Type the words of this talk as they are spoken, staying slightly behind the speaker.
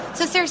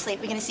So seriously,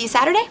 we gonna see you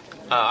Saturday?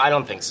 I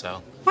don't think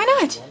so. Why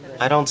not?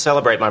 I don't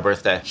celebrate my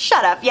birthday.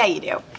 Shut up. Yeah, you do.